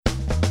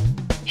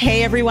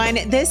Hey everyone,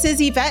 this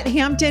is Yvette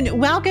Hampton.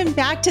 Welcome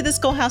back to the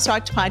Schoolhouse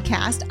Rocked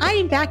podcast. I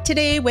am back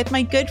today with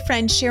my good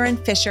friend Sharon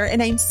Fisher,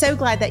 and I'm so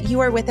glad that you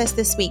are with us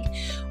this week.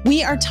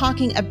 We are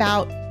talking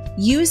about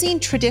using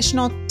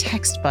traditional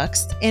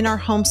textbooks in our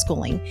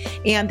homeschooling.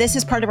 And this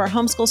is part of our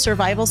homeschool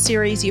survival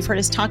series. You've heard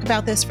us talk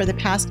about this for the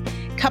past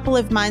couple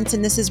of months,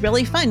 and this is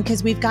really fun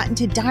because we've gotten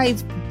to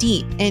dive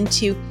deep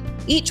into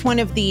each one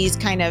of these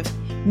kind of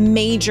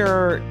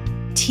major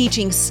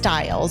teaching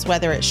styles,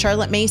 whether it's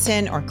Charlotte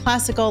Mason or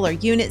classical or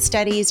unit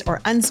studies or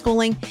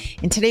unschooling.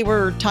 And today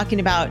we're talking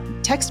about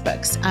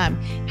textbooks,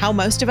 how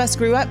most of us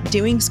grew up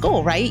doing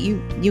school, right?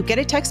 You get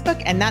a textbook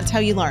and that's how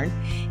you learn.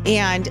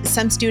 And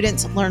some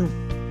students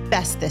learn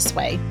best this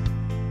way.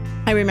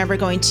 I remember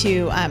going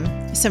to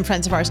some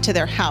friends of ours to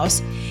their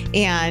house,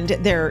 and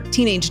their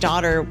teenage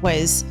daughter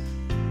was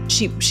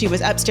she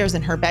was upstairs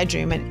in her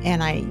bedroom,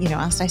 and I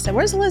asked, I said,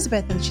 "Where's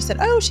Elizabeth?" And she said,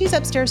 "Oh, she's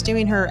upstairs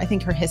doing her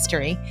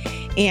history."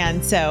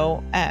 And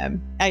so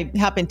I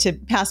happened to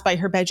pass by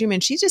her bedroom,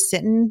 and she's just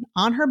sitting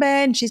on her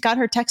bed, and she's got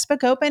her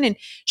textbook open, and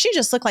she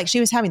just looked like she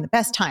was having the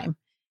best time.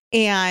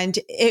 And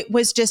it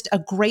was just a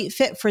great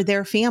fit for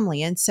their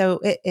family. And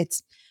so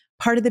it's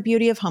part of the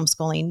beauty of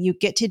homeschooling. You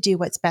get to do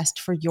what's best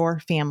for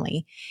your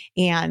family.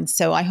 And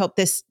so I hope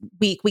this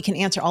week we can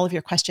answer all of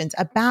your questions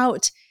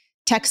about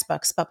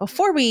textbooks. But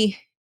before we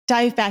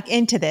dive back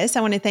into this,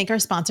 I want to thank our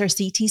sponsor,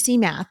 CTC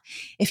Math.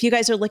 If you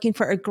guys are looking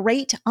for a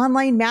great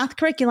online math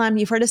curriculum,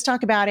 you've heard us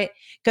talk about it,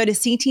 go to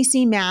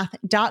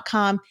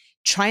ctcmath.com,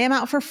 try them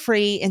out for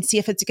free and see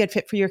if it's a good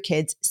fit for your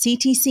kids,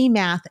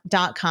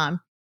 ctcmath.com.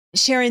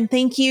 Sharon,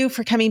 thank you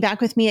for coming back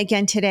with me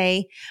again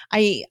today.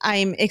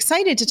 I'm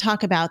excited to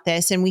talk about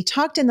this. And we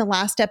talked in the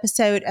last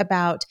episode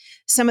about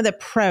some of the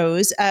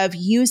pros of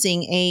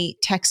using a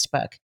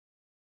textbook.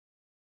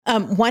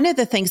 One of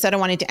the things that I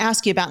wanted to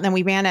ask you about, and then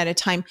we ran out of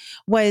time,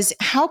 was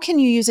how can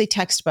you use a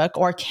textbook,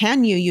 or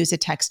can you use a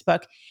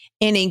textbook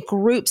in a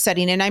group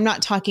setting? And I'm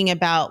not talking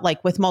about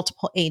like with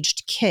multiple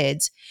aged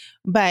kids,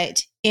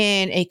 but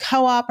in a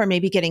co-op or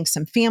maybe getting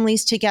some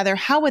families together.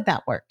 How would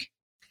that work?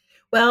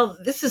 Well,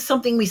 this is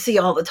something we see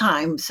all the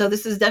time. So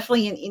this is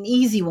definitely an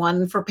easy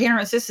one. For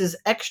parents, this is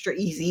extra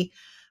easy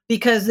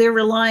because they're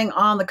relying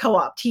on the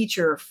co-op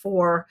teacher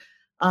for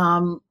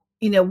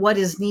what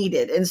is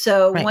needed. And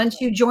so Right.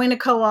 Once you join a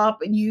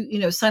co-op and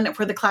you sign up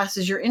for the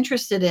classes you're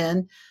interested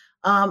in,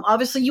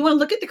 obviously you want to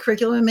look at the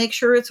curriculum and make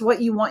sure it's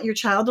what you want your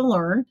child to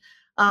learn.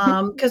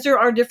 Because there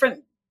are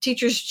different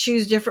teachers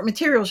choose different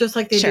materials just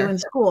like they Sure. do in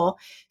school.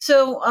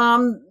 So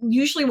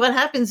usually what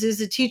happens is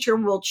the teacher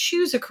will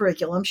choose a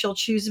curriculum. She'll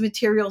choose the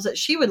materials that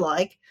she would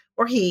like,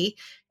 or he,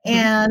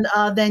 and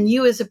then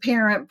you as a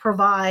parent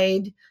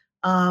provide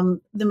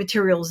the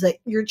materials that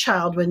your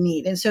child would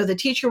need. And so the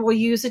teacher will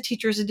use a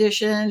teacher's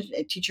edition.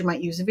 A teacher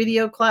might use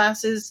video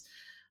classes,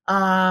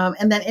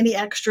 and then any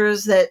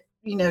extras that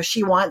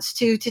she wants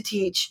to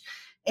teach.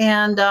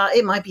 And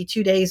it might be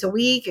 2 days a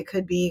week. It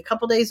could be a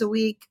couple days a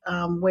week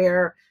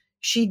where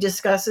she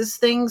discusses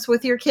things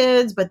with your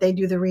kids, but they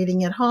do the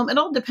reading at home. It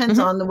all depends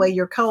on the way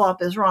your co-op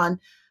is run.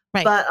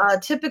 Right.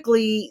 But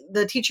typically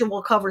the teacher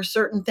will cover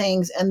certain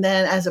things. And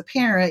then as a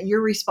parent,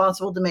 you're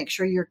responsible to make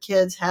sure your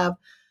kids have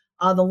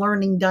the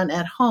learning done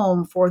at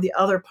home for the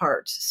other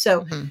parts.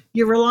 So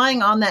you're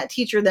relying on that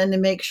teacher then to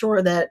make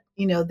sure that,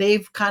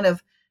 they've kind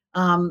of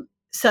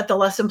set the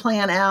lesson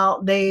plan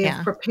out. They've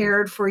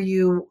prepared for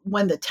you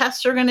when the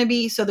tests are going to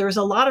be. So there's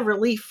a lot of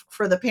relief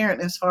for the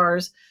parent as far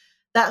as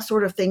that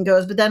sort of thing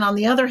goes. But then on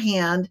the other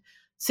hand,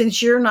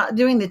 since you're not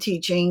doing the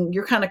teaching,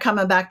 you're kind of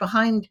coming back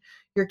behind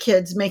your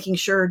kids, making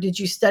sure, did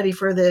you study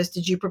for this?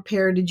 Did you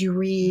prepare? Did you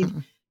read?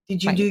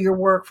 Did you do your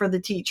work for the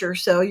teacher?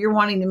 So you're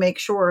wanting to make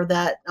sure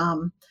that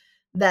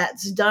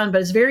that's done.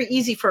 But it's very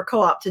easy for a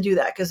co-op to do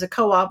that because a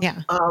co-op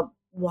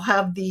will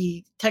have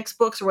the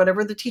textbooks or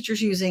whatever the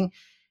teacher's using,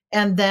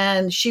 and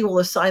then she will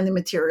assign the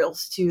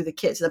materials to the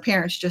kids. The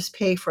parents just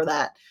pay for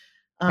that.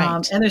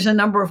 And there's a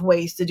number of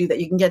ways to do that.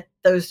 You can get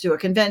those through a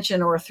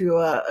convention or through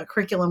a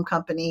curriculum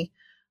company.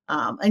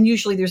 And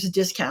usually there's a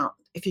discount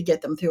if you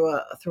get them through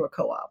a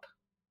co-op.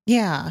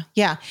 Yeah.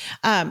 Yeah.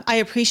 I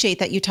appreciate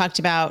that you talked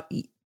about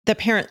the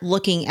parent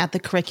looking at the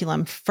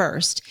curriculum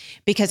first,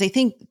 because I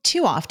think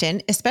too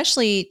often,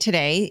 especially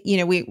today,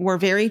 we're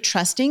very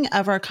trusting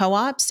of our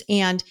co-ops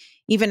and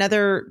even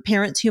other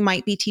parents who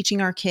might be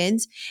teaching our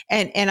kids.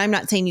 And I'm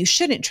not saying you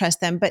shouldn't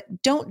trust them,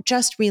 but don't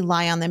just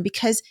rely on them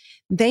because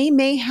they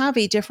may have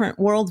a different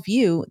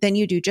worldview than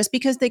you do. Just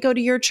because they go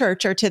to your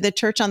church or to the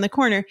church on the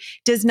corner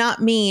does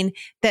not mean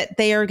that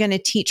they are going to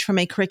teach from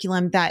a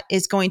curriculum that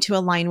is going to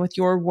align with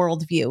your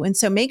worldview. And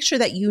so make sure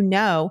that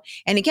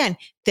and again,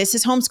 this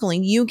is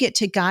homeschooling. You get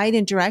to guide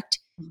and direct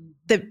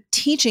the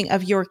teaching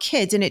of your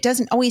kids. And it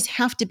doesn't always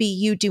have to be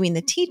you doing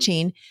the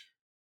teaching,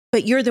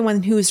 but you're the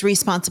one who's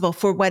responsible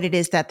for what it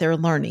is that they're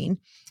learning.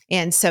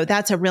 And so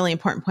that's a really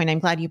important point. I'm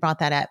glad you brought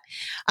that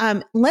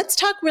up. Let's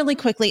talk really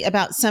quickly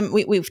about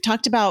we've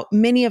talked about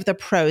many of the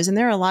pros, and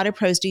there are a lot of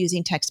pros to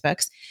using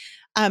textbooks.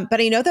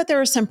 But I know that there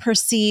are some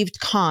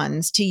perceived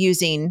cons to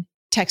using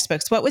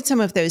textbooks, what would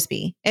some of those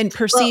be? And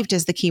perceived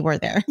is the key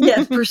word there.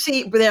 Yes,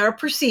 perceived. They are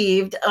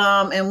perceived,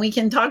 and we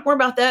can talk more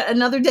about that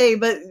another day.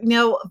 But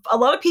a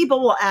lot of people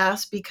will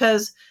ask,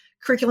 because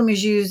curriculum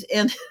is used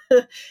in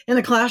in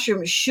a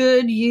classroom,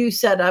 should you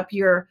set up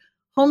your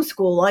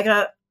homeschool like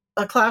a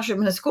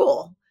classroom in a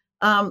school?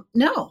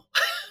 No,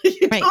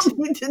 you don't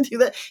need to do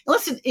that.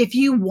 Listen, if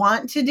you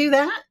want to do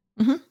that,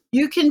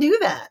 you can do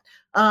that.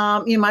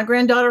 My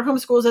granddaughter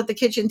homeschools at the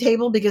kitchen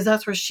table because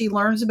that's where she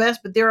learns the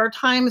best. But there are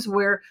times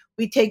where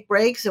we take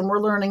breaks and we're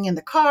learning in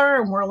the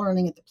car and we're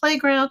learning at the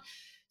playground.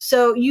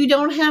 So you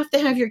don't have to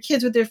have your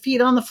kids with their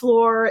feet on the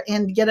floor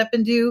and get up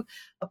and do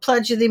a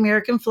pledge of the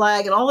American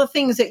flag and all the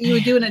things that you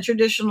would do in a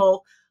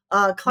traditional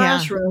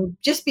classroom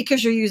just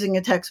because you're using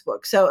a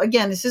textbook. So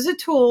again, this is a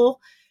tool.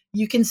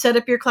 You can set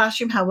up your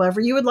classroom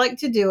however you would like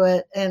to do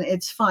it, and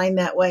it's fine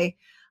that way.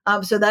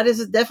 So that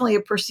is definitely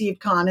a perceived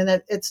con,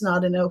 and it's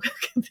not an okay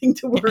thing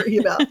to worry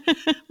about.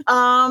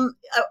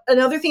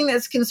 Another thing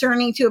that's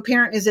concerning to a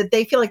parent is that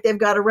they feel like they've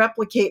got to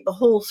replicate the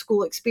whole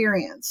school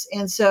experience.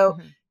 And so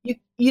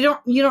you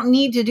don't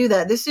need to do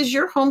that. This is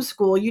your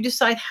homeschool. You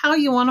decide how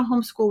you want to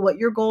homeschool, what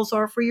your goals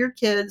are for your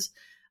kids.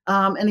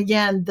 And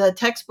again, the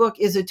textbook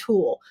is a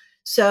tool.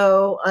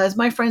 So as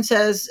my friend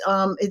says,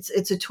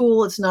 it's a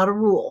tool. It's not a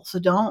rule. So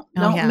don't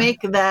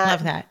make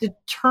that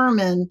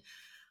determine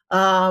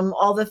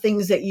all the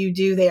things that you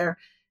do there.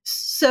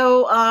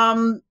 So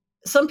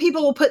some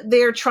people will put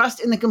their trust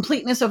in the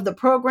completeness of the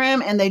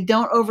program and they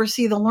don't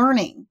oversee the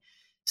learning.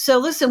 So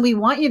listen, we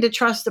want you to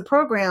trust the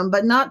program,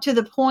 but not to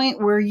the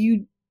point where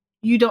you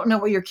don't know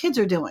what your kids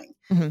are doing.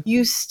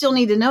 You still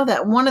need to know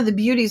that. One of the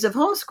beauties of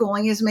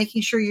homeschooling is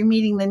making sure you're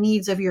meeting the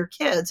needs of your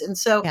kids. And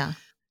so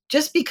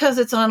just because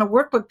it's on a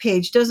workbook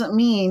page doesn't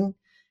mean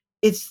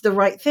it's the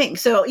right thing.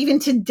 So even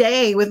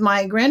today with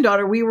my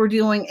granddaughter, we were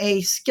doing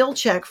a skill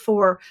check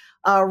for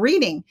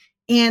reading.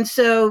 And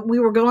so we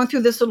were going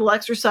through this little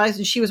exercise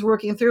and she was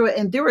working through it.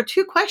 And there were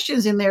 2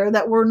 questions in there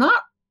that were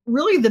not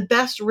really the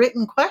best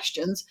written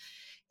questions.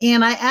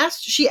 And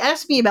she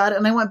asked me about it,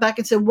 and I went back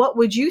and said, what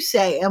would you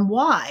say and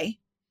why?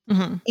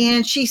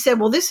 And she said,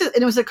 well, and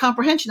it was a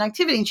comprehension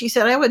activity. And she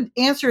said, I would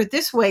answer it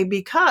this way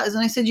because,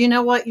 and I said, you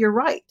know what, you're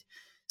right.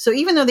 So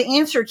even though the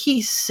answer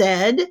key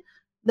said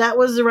that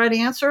was the right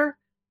answer,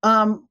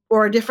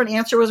 or a different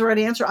answer was the right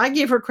answer, I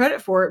gave her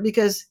credit for it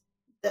because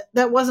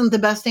that wasn't the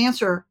best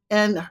answer.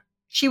 And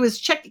she was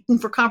checking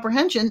for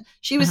comprehension.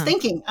 She was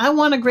thinking, I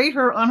want to grade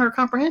her on her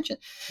comprehension.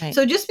 Right.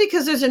 So just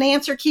because there's an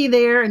answer key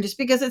there and just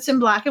because it's in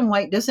black and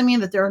white doesn't mean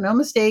that there are no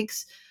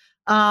mistakes.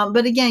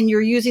 But again,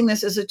 you're using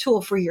this as a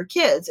tool for your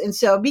kids. And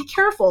so be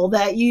careful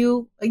that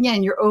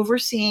you're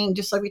overseeing,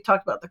 just like we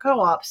talked about the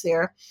co-ops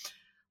there.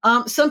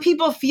 Some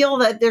people feel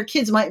that their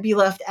kids might be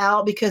left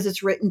out because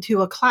it's written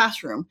to a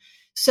classroom.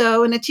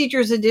 So in a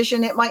teacher's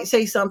edition, it might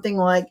say something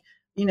like,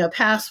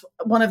 pass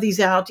one of these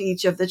out to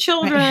each of the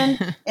children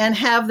and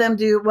have them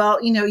do,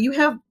 you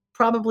have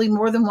probably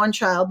more than one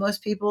child.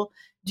 Most people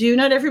do.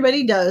 Not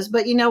everybody does.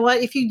 But you know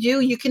what? If you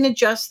do, you can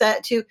adjust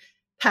that to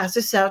pass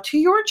this out to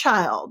your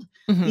child,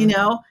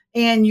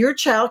 and your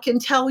child can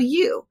tell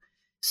you.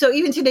 So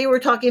even today we're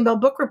talking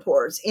about book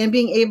reports and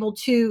being able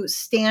to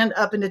stand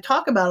up and to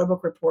talk about a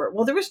book report.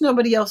 Well, there was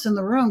nobody else in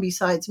the room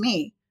besides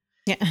me.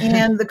 Yeah.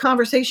 And the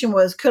conversation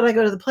was, could I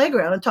go to the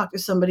playground and talk to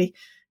somebody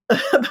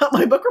about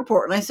my book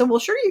report? And I said, well,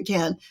 sure you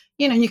can.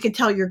 You can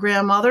tell your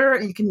grandmother,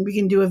 we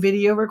can do a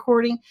video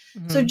recording.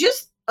 So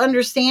just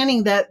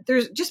understanding that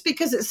just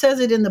because it says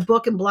it in the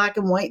book in black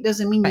and white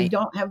doesn't mean you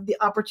don't have the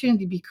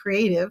opportunity to be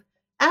creative.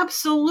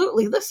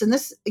 Absolutely. Listen,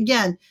 this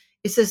again,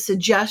 it's a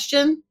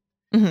suggestion.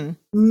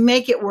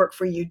 Make it work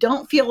for you.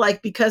 Don't feel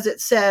like because it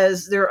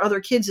says there are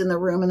other kids in the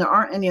room and there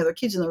aren't any other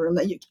kids in the room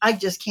that I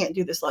just can't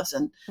do this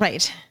lesson.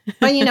 Right.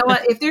 But you know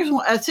what? If there's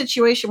a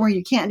situation where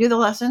you can't do the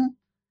lesson,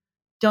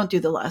 don't do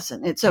the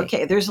lesson. It's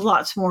okay. There's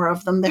lots more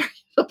of them there.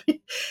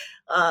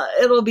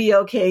 It'll be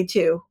okay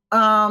too.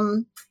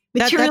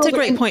 That's a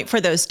great point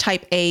for those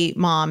type A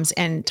moms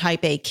and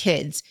type A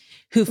kids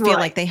who feel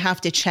like they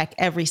have to check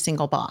every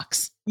single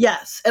box.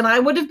 Yes. And I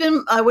would have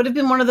been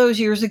one of those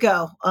years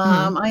ago.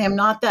 I am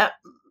not that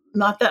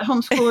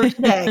homeschooler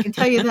today. I can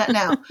tell you that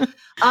now.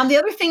 The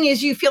other thing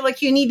is you feel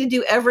like you need to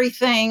do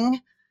everything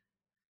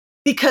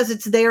because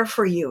it's there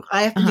for you.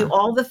 I have to do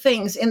all the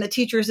things in the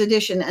teacher's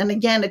edition. And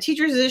again, a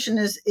teacher's edition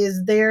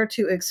is there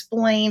to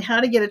explain how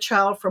to get a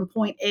child from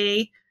point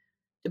A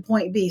to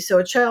point B. So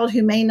a child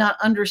who may not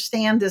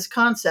understand this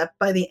concept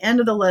by the end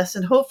of the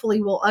lesson,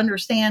 hopefully will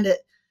understand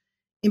it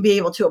and be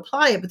able to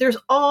apply it. But there's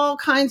all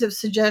kinds of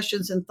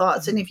suggestions and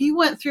thoughts. And if you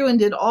went through and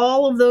did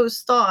all of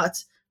those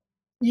thoughts,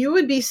 you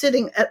would be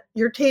sitting at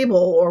your table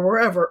or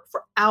wherever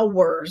for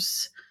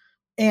hours.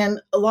 And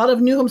a lot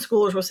of new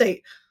homeschoolers will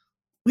say,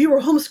 we were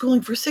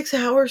homeschooling for 6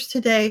 hours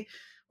today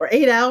or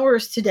 8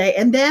 hours today.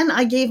 And then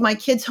I gave my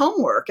kids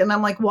homework. And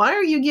I'm like, why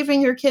are you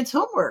giving your kids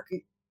homework?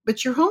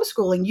 But you're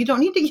homeschooling. You don't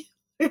need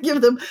to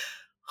give them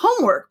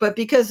homework. But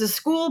because the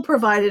school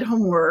provided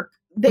homework,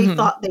 they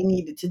thought they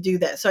needed to do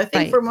that. So I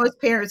think for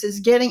most parents, it's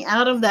getting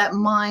out of that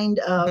mind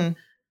of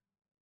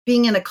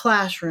being in a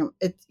classroom.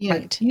 It's,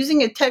 Right.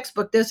 using a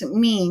textbook doesn't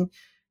mean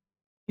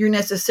you're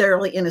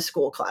necessarily in a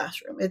school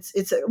classroom. It's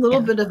a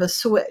little Yeah. bit of a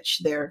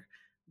switch there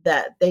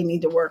that they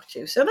need to work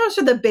to. So those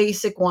are the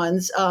basic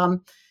ones.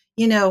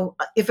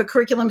 If a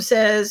curriculum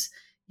says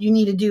you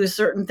need to do a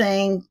certain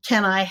thing,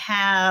 can I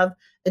have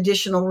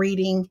additional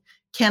reading?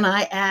 Can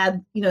I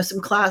add,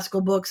 some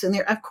classical books in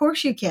there? Of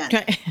course you can.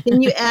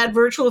 Can you add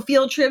virtual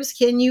field trips?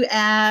 Can you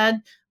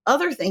add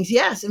other things?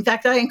 Yes. In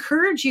fact, I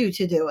encourage you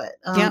to do it.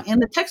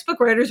 And the textbook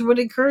writers would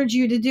encourage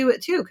you to do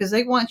it too, because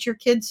they want your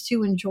kids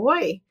to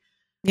enjoy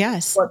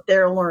what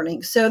they're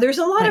learning. So there's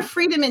a lot of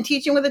freedom in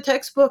teaching with a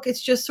textbook.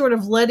 It's just sort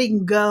of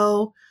letting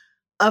go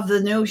of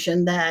the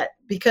notion that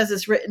because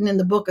it's written in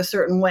the book a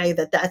certain way,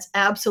 that's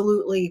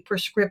absolutely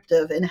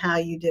prescriptive in how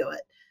you do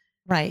it.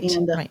 Right.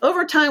 And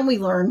over time, we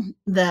learn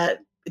that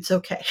it's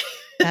okay.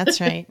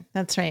 That's right.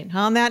 That's right.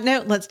 On that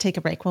note, let's take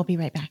a break. We'll be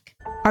right back.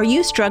 Are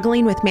you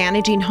struggling with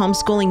managing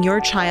homeschooling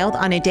your child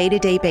on a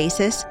day-to-day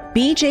basis?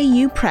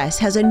 BJU Press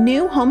has a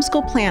new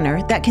homeschool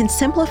planner that can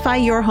simplify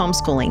your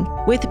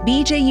homeschooling. With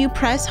BJU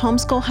Press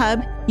Homeschool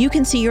Hub, you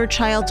can see your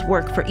child's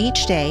work for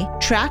each day,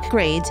 track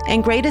grades,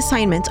 and grade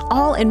assignments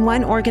all in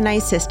one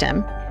organized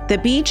system. The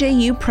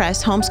BJU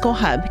Press Homeschool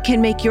Hub can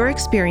make your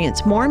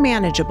experience more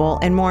manageable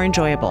and more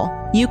enjoyable.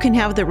 You can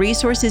have the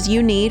resources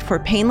you need for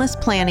painless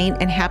planning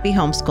and happy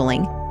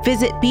homeschooling.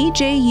 Visit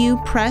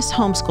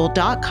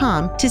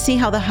bjupresshomeschool.com to see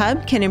how the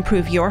Hub can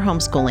improve your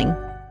homeschooling.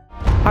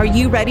 Are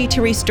you ready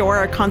to restore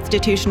our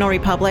constitutional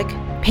republic?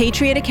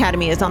 Patriot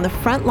Academy is on the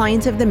front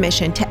lines of the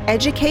mission to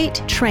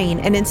educate,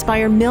 train, and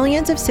inspire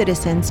millions of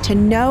citizens to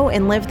know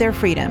and live their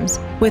freedoms.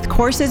 With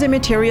courses and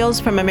materials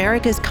from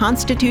America's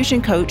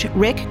Constitution coach,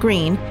 Rick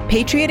Green,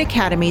 Patriot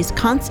Academy's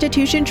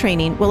Constitution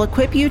training will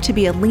equip you to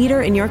be a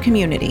leader in your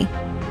community.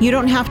 You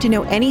don't have to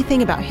know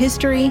anything about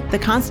history, the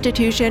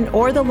Constitution,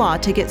 or the law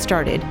to get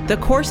started. The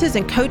courses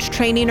and coach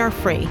training are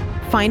free.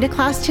 Find a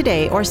class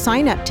today or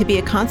sign up to be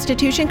a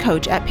Constitution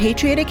coach at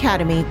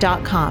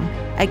patriotacademy.com.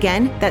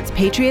 Again, that's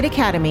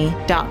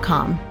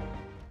patriotacademy.com.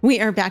 We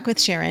are back with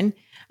Sharon.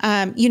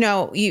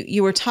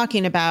 You were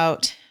talking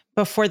about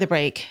before the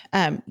break,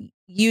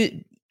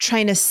 you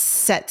trying to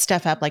set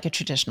stuff up like a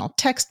traditional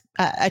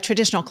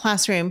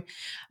classroom,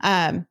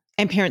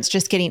 and parents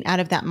just getting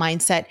out of that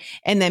mindset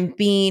and then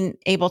being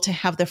able to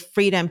have the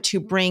freedom to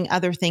bring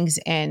other things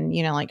in,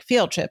 like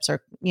field trips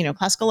or,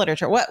 classical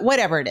literature,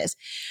 whatever it is.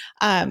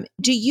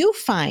 Do you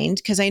find,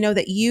 because I know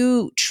that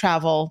you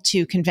travel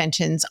to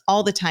conventions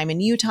all the time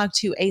and you talk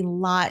to a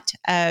lot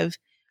of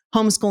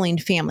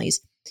homeschooling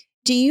families,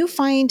 do you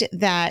find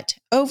that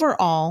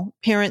overall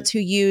parents who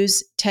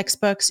use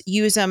textbooks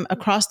use them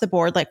across the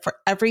board, like for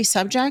every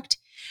subject?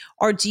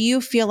 Or do you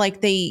feel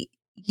like they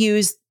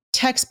use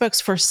textbooks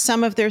for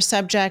some of their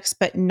subjects,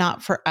 but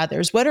not for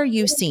others? What are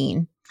you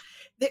seeing?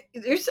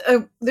 There's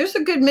a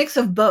good mix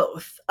of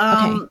both.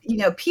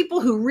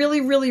 People who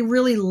really, really,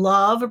 really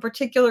love a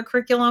particular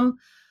curriculum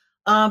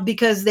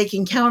because they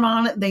can count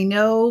on it. They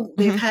know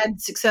they've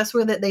had success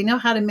with it. They know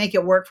how to make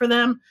it work for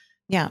them.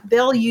 Yeah,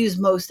 they'll use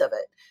most of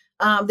it.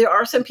 There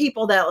are some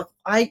people that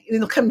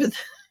they'll come to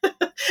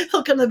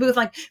the booth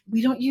like,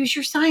 we don't use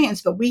your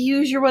science, but we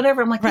use your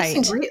whatever. I'm like,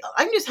 listen,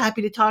 I'm just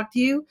happy to talk to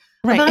you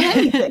about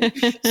anything.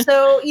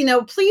 So,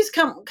 please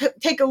come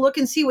take a look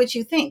and see what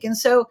you think. And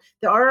so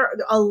there are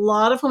a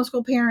lot of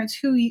homeschool parents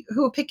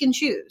who pick and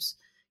choose.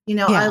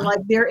 I like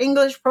their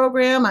English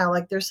program. I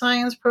like their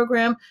science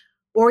program.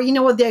 Or,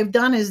 what they've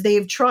done is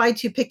they've tried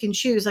to pick and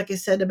choose, like I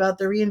said, about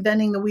the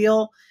reinventing the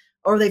wheel,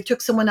 or they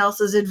took someone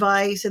else's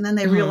advice and then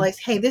they realized,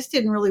 hey, this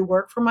didn't really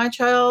work for my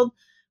child.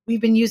 We've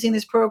been using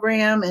this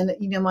program and,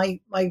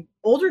 my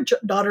older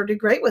daughter did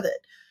great with it.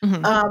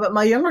 But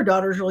my younger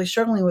daughter is really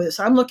struggling with it.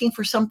 So I'm looking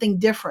for something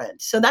different.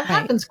 So that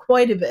happens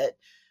quite a bit.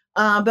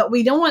 But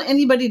we don't want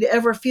anybody to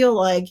ever feel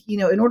like,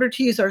 in order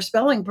to use our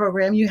spelling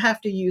program, you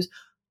have to use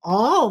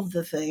all of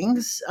the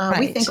things.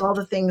 We think all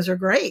the things are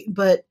great,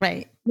 but,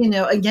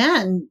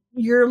 again,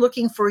 you're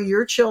looking for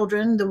your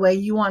children the way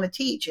you want to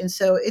teach. And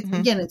so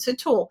it's a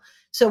tool.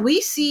 So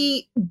we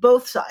see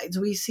both sides.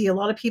 We see a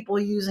lot of people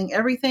using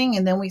everything,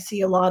 and then we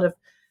see a lot of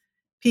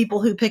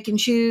people who pick and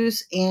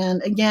choose.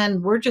 And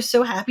again, we're just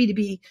so happy to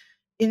be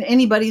in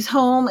anybody's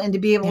home and to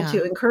be able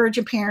to encourage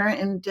a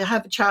parent and to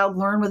have a child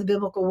learn with a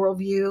biblical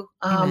worldview.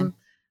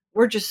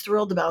 We're just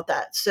thrilled about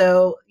that.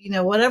 So,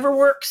 whatever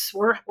works,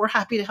 we're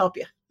happy to help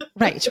you.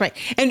 Right.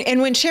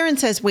 And when Sharon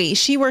says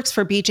she works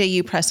for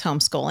BJU Press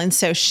Homeschool. And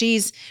so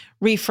she's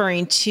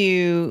referring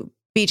to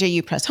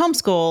BJU Press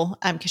Homeschool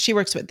because she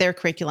works with their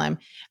curriculum.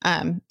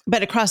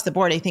 But across the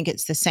board, I think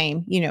it's the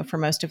same, for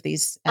most of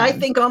these. I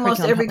think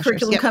almost every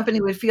curriculum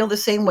company would feel the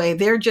same way.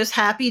 They're just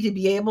happy to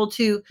be able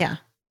to,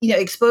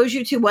 expose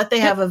you to what they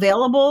have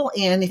available.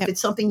 And if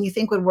it's something you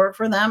think would work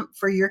for them,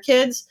 for your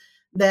kids,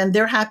 then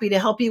they're happy to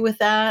help you with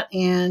that.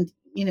 And,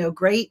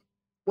 great.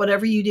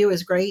 Whatever you do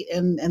is great.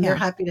 And they're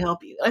happy to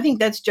help you. I think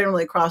that's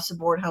generally across the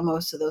board how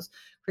most of those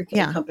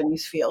curriculum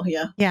companies feel.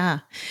 Yeah.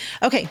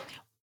 Okay.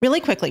 Really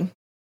quickly.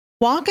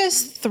 Walk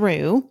us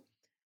through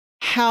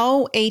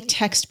how a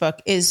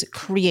textbook is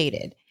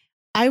created.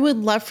 I would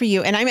love for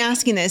you, and I'm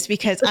asking this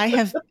because I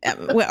have,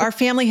 our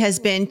family has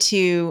been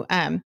to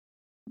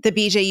the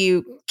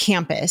BJU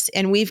campus,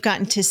 and we've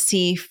gotten to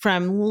see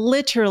from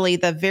literally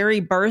the very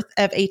birth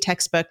of a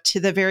textbook to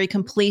the very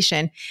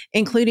completion,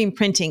 including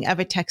printing of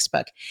a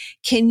textbook.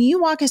 Can you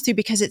walk us through,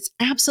 because it's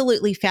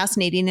absolutely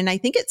fascinating, and I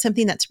think it's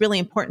something that's really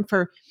important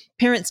for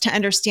parents to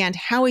understand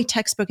how a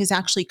textbook is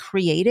actually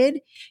created.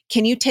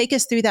 Can you take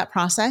us through that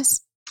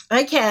process?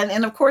 I can,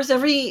 and of course,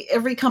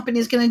 every company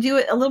is going to do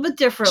it a little bit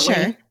differently.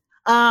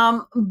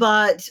 Sure.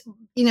 But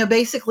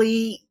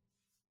basically,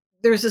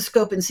 there's a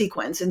scope and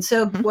sequence. And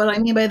so what I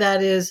mean by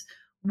that is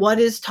what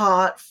is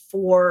taught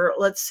for,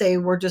 let's say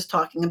we're just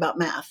talking about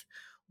math.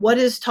 What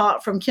is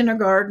taught from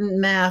kindergarten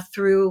math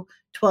through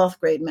 12th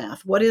grade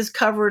math? What is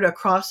covered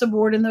across the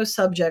board in those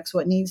subjects?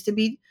 What needs to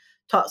be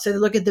taught? So they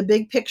look at the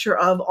big picture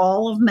of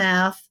all of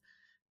math,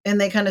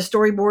 and they kind of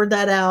storyboard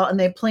that out, and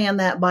they plan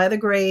that by the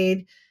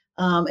grade.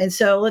 And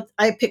so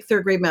I picked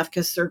third grade math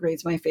because third grade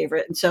is my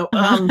favorite. And so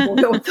we'll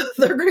go with the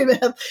third grade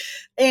math.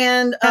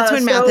 And that's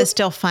when math is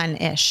still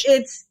fun-ish.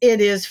 It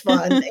is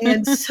fun.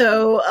 And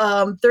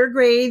so third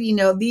grade,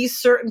 these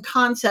certain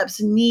concepts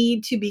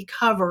need to be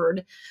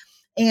covered.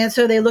 And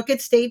so they look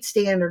at state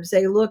standards.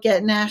 They look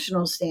at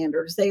national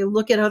standards. They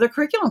look at other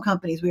curriculum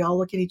companies. We all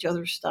look at each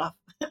other's stuff.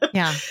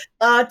 Yeah.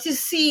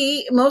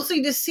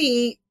 Mostly to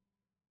see,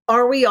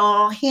 are we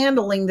all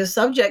handling the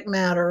subject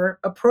matter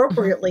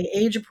appropriately,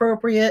 age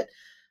appropriate?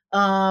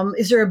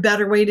 Is there a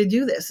better way to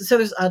do this? And so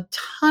there's a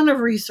ton of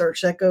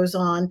research that goes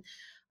on.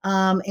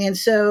 And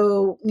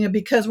so,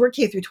 because we're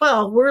K through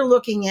 12, we're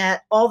looking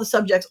at all the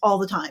subjects all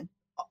the time,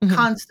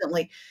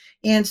 constantly.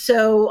 And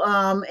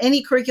so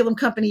any curriculum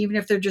company, even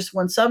if they're just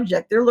one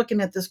subject, they're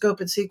looking at the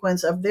scope and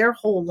sequence of their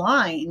whole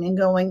line and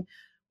going,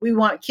 we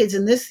want kids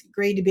in this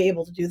grade to be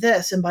able to do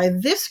this. And by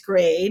this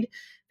grade,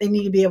 they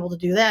need to be able to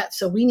do that.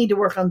 So we need to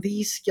work on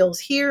these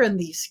skills here and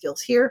these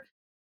skills here.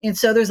 And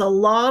so there's a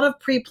lot of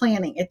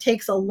pre-planning. It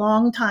takes a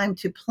long time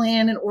to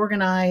plan and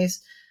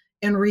organize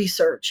and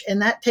research.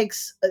 And that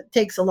takes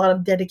a lot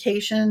of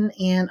dedication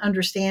and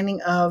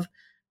understanding of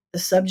the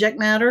subject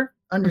matter,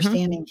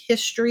 understanding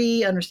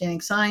history,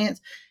 understanding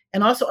science,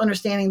 and also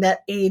understanding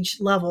that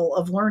age level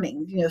of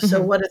learning.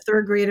 So what a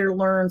third grader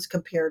learns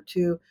compared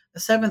to a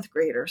seventh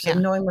grader. So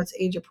knowing what's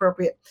age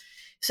appropriate.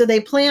 So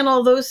they plan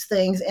all those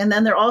things, and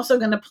then they're also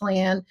going to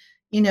plan,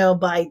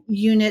 by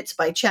units,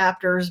 by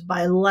chapters,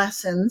 by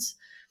lessons.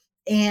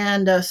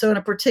 And so in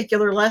a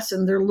particular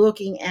lesson, they're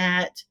looking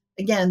at,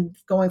 again,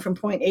 going from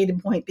point A to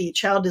point B.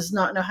 Child does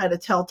not know how to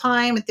tell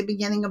time at the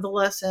beginning of the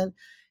lesson.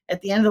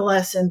 At the end of the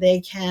lesson, they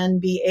can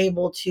be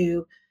able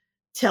to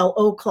tell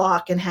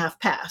o'clock and half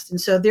past. And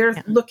so they're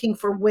looking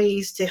for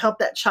ways to help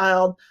that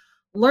child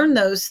learn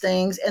those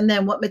things, and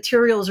then what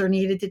materials are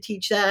needed to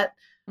teach that.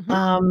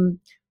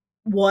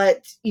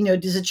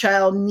 Does a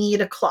child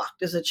need a clock?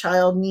 Does a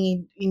child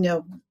need,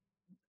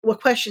 what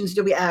questions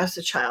do we ask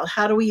the child?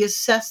 How do we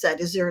assess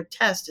that? Is there a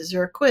test? Is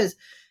there a quiz?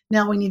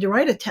 Now we need to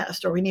write a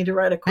test, or we need to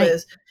write a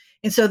quiz. Right.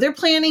 And so they're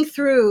planning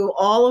through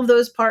all of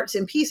those parts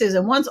and pieces.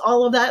 And once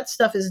all of that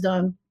stuff is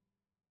done,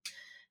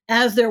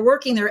 as they're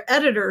working, their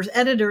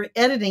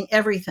editing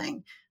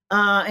everything.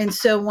 And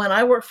so when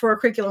I worked for a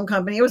curriculum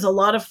company, it was a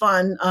lot of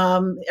fun.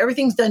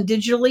 Everything's done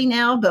digitally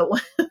now, but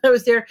when I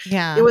was there,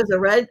 it was a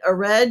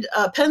red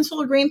pencil,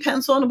 a green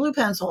pencil, and a blue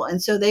pencil.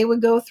 And so they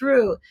would go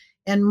through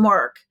and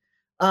mark.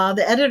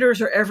 The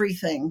editors are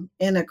everything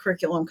in a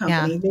curriculum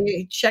company. Yeah.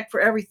 They check for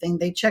everything.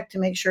 They check to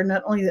make sure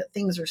not only that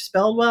things are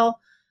spelled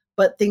well,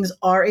 but things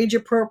are age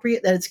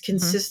appropriate, that it's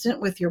consistent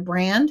with your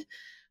brand.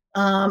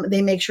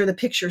 They make sure the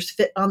pictures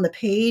fit on the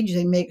page.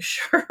 They make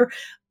sure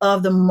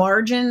of the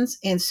margins.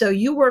 And so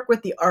you work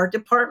with the art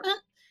department,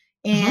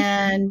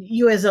 and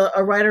you as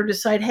a writer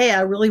decide, hey,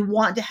 I really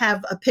want to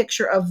have a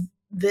picture of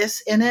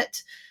this in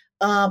it,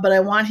 but I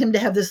want him to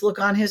have this look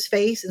on his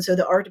face. And so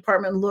the art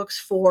department looks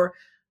for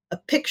a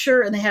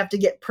picture, and they have to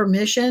get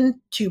permission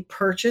to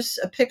purchase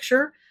a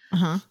picture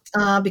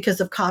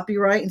because of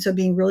copyright. And so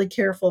being really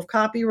careful of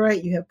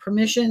copyright, you have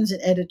permissions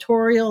and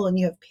editorial, and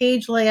you have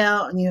page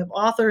layout, and you have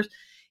authors.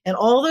 And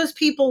all those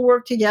people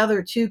work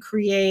together to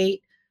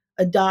create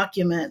a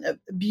document, a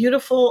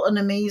beautiful and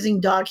amazing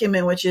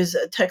document, which is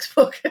a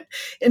textbook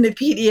in the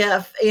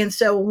PDF. And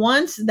so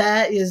once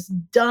that is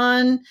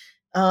done,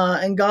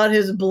 and God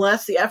has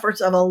blessed the efforts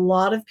of a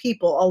lot of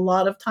people, a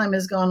lot of time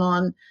has gone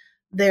on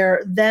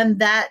there, then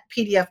that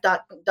PDF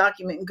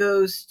document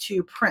goes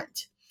to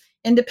print.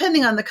 And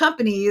depending on the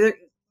company,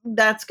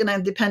 that's going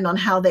to depend on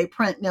how they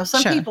print. Now,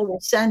 some people will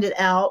send it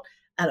out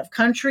of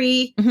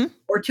country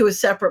or to a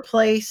separate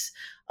place.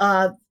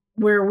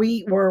 Where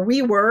we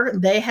were,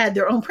 they had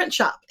their own print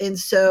shop. And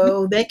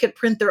so they could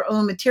print their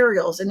own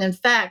materials. And in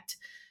fact,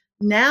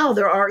 now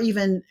there are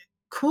even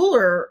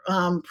cooler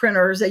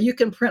printers that you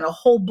can print a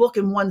whole book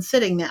in one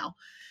sitting now.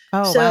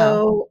 Oh,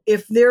 so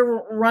if they're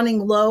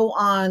running low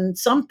on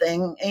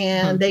something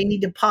and they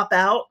need to pop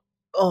out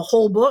a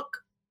whole book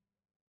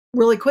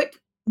really quick,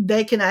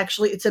 they can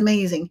actually, it's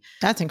amazing.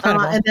 That's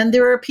incredible. And then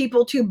there are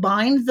people to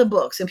bind the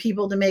books and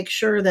people to make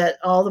sure that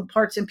all the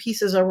parts and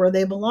pieces are where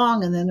they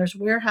belong. And then there's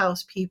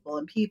warehouse people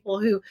and people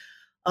who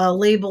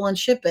label and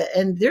ship it.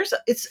 And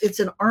it's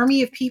an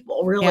army of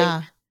people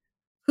really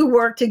who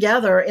work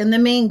together. And the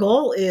main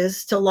goal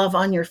is to love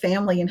on your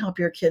family and help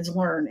your kids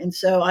learn. And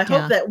so I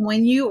hope that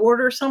when you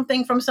order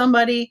something from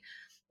somebody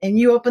and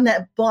you open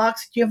that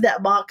box, you have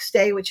that box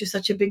stay, which is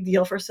such a big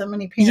deal for so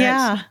many parents.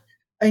 Yeah.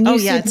 And you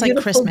it's like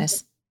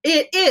Christmas.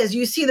 It is.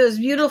 You see those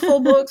beautiful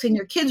books and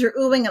your kids are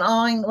oohing and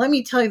awing. Let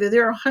me tell you that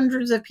there are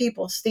hundreds of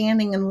people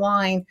standing in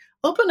line.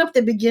 Open up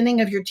the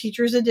beginning of your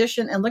teacher's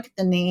edition and look at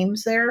the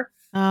names there.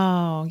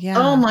 Oh, yeah.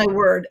 Oh, my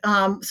word.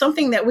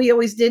 Something that we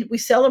always did, we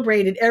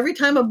celebrated every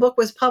time a book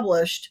was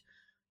published.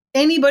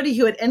 Anybody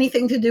who had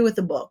anything to do with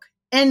the book,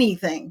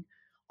 anything,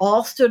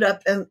 all stood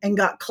up and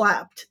got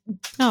clapped.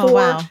 Oh,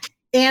 wow.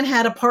 And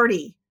had a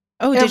party.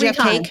 Oh, did you have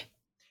cake?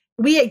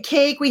 We had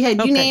cake. We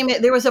had, you name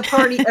it. There was a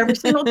party every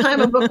single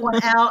time a book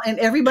went out and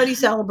everybody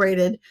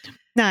celebrated.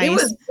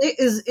 Nice.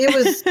 It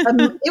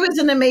was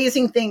an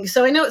amazing thing.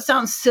 So I know it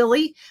sounds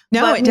silly.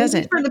 No, but it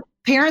doesn't. For the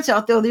parents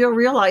out there, they'll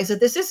realize that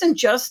this isn't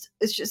just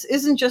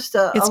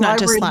a it's not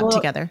just slapped book.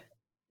 Together.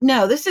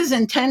 No, this is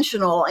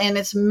intentional and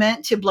it's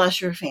meant to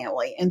bless your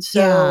family. And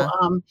so,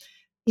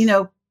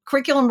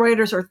 curriculum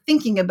writers are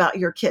thinking about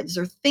your kids.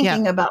 They're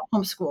thinking about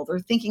homeschool. They're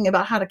thinking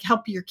about how to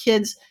help your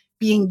kids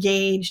be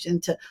engaged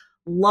and to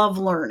love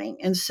learning.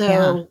 And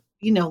so,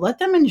 let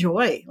them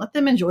enjoy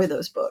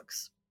those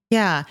books.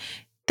 Yeah.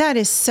 That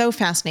is so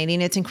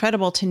fascinating. It's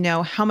incredible to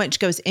know how much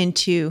goes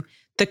into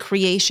the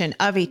creation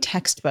of a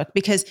textbook,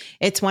 because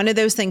it's one of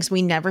those things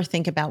we never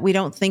think about. We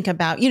don't think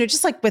about,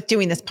 just like with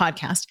doing this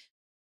podcast,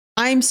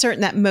 I'm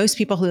certain that most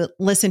people who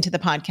listen to the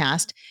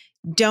podcast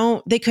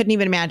they couldn't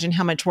even imagine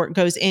how much work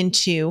goes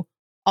into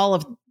all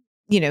of,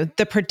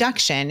 the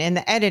production and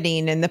the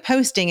editing and the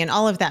posting and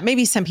all of that.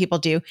 Maybe some people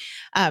do.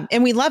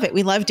 And we love it.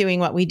 We love doing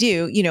what we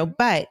do,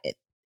 but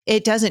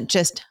it doesn't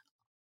just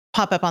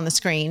pop up on the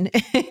screen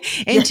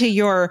into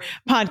your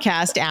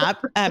podcast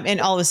app. And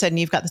all of a sudden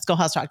you've got the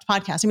Schoolhouse Rocked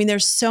podcast. I mean,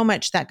 there's so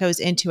much that goes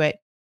into it.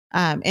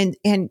 And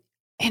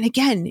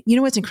again,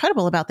 what's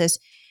incredible about this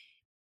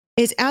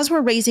is as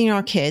we're raising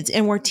our kids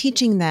and we're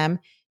teaching them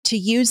to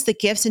use the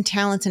gifts and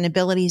talents and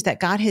abilities that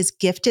God has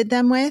gifted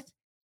them with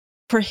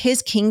for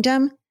his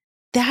kingdom,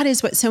 that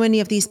is what so many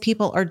of these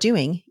people are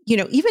doing.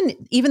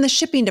 Even the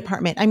shipping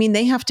department, I mean,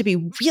 they have to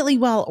be really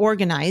well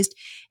organized.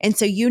 And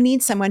so you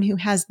need someone who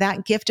has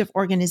that gift of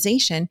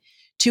organization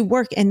to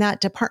work in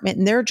that department.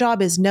 And their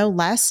job is no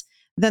less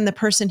than the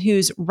person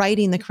who's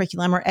writing the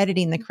curriculum or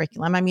editing the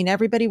curriculum. I mean,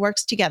 everybody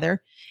works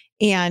together.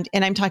 And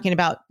I'm talking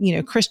about,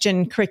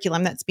 Christian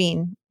curriculum that's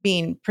being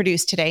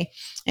produced today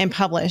and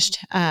published.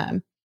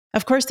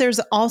 Of course, there's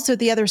also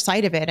the other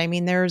side of it. I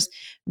mean, there's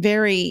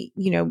very,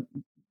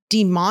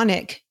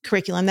 demonic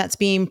curriculum that's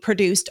being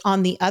produced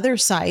on the other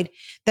side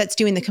that's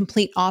doing the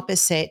complete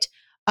opposite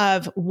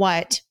of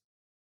what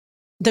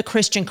the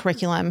Christian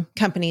curriculum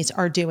companies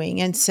are doing.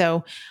 And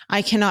so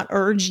I cannot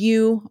urge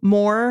you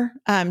more,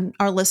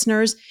 our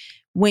listeners,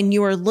 when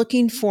you are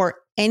looking for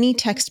any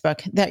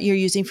textbook that you're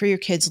using for your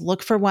kids,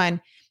 look for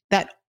one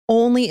that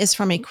only is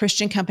from a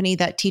Christian company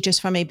that teaches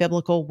from a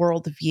biblical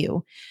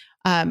worldview.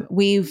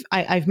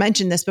 I've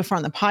mentioned this before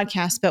on the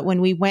podcast, but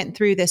when we went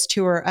through this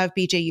tour of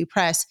BJU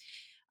Press,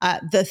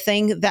 the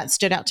thing that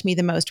stood out to me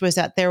the most was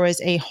that there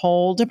was a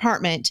whole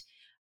department,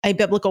 a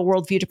biblical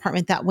worldview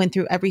department, that went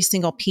through every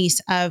single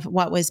piece of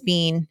what was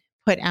being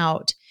put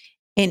out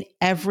in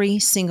every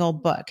single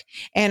book.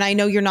 And I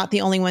know you're not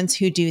the only ones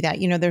who do that.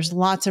 There's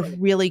lots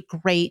of really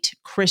great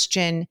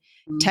Christian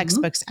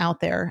textbooks out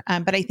there.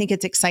 But I think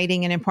it's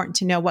exciting and important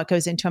to know what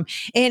goes into them.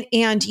 And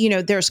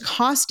there's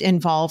cost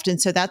involved.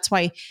 And so that's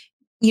why,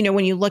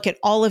 when you look at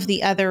all of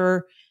the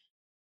other,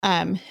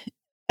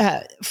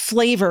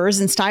 flavors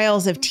and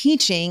styles of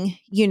teaching,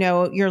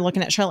 you're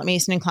looking at Charlotte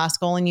Mason and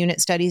classical and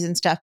unit studies and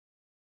stuff.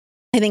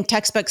 I think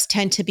textbooks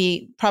tend to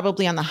be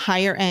probably on the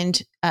higher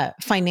end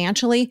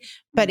financially,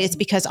 but it's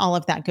because all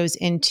of that goes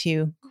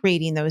into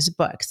creating those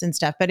books and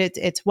stuff, but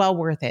it's well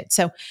worth it.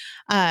 So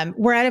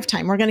we're out of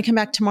time. We're going to come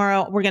back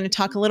tomorrow. We're going to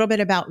talk a little bit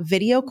about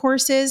video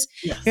courses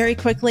very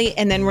quickly.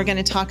 And then we're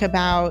going to talk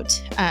about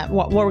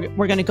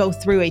we're going to go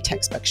through a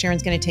textbook.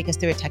 Sharon's going to take us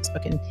through a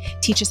textbook and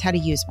teach us how to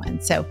use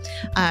one. So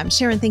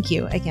Sharon, thank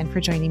you again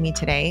for joining me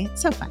today.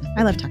 It's so fun.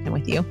 I love talking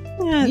with you.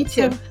 Yeah, me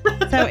too.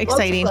 So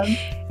exciting.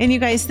 And you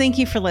guys, thank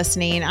you for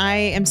listening. I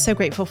am so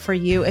grateful for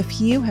you.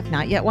 If you have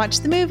not yet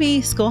watched the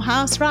movie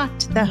Schoolhouse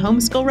Rocked, The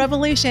Homeschool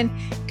Revolution,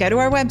 go to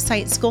our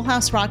website,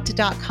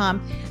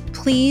 schoolhouserocked.com.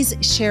 Please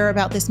share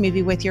about this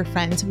movie with your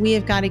friends. We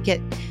have got to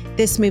get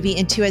this movie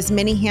into as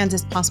many hands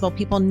as possible.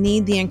 People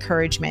need the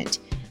encouragement.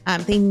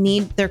 They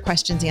need their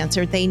questions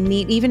answered. They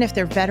need, even if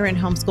they're veteran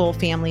homeschool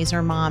families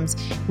or moms,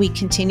 we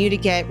continue to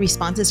get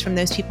responses from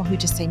those people who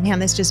just say, man,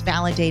 this just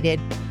validated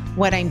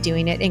what I'm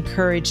doing. It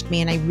encouraged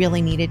me and I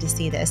really needed to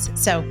see this.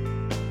 So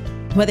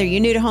Whether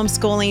you're new to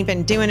homeschooling,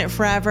 been doing it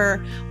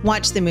forever,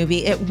 watch the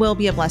movie. It will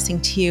be a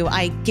blessing to you.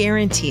 I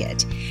guarantee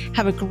it.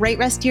 Have a great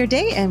rest of your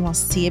day, and we'll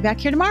see you back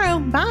here tomorrow.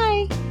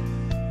 Bye.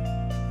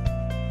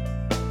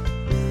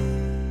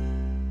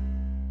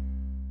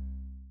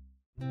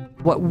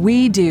 What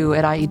we do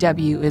at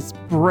IEW is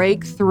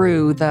break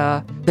through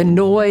the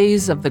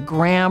noise of the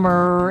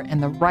grammar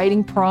and the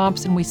writing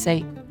prompts, and we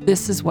say,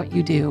 this is what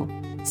you do,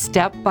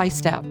 step by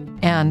step.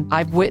 And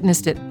I've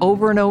witnessed it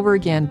over and over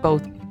again,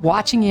 both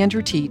watching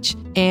Andrew teach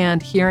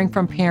and hearing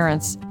from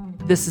parents,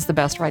 this is the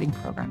best writing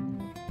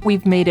program.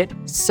 We've made it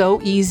so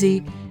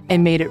easy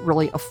and made it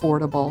really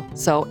affordable.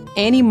 So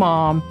any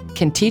mom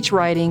can teach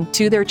writing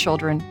to their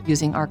children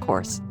using our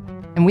course,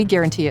 and we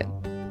guarantee it.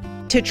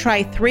 To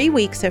try 3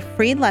 weeks of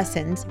free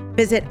lessons,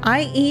 visit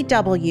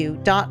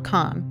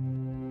IEW.com.